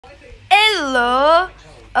Hello.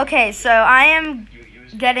 Okay, so I am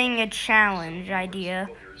getting a challenge idea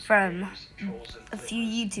from a few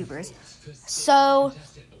YouTubers. So,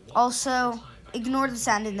 also ignore the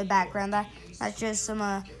sound in the background. That's just some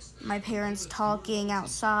my parents talking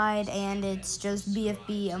outside, and it's just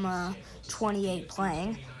BFB 28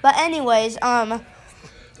 playing. But anyways,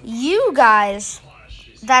 you guys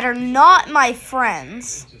that are not my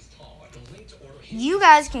friends, you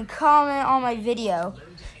guys can comment on my video.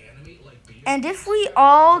 And if we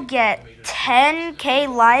all get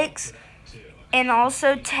 10K likes and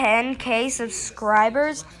also 10K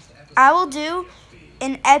subscribers, I will do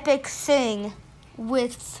an epic thing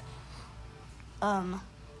with Find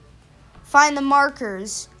the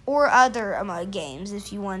Markers or other games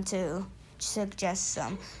if you want to suggest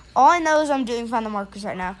some. All I know is I'm doing Find the Markers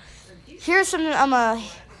right now. Here's some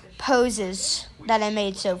poses that I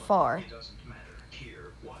made so far.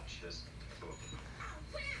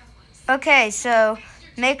 Okay, so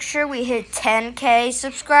make sure we hit 10K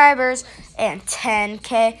subscribers and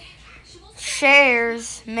 10K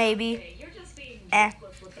shares, maybe,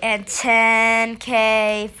 and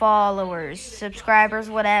 10K followers, subscribers,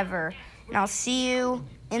 whatever. And I'll see you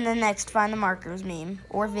in the next Find the Markers meme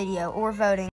or video or voting.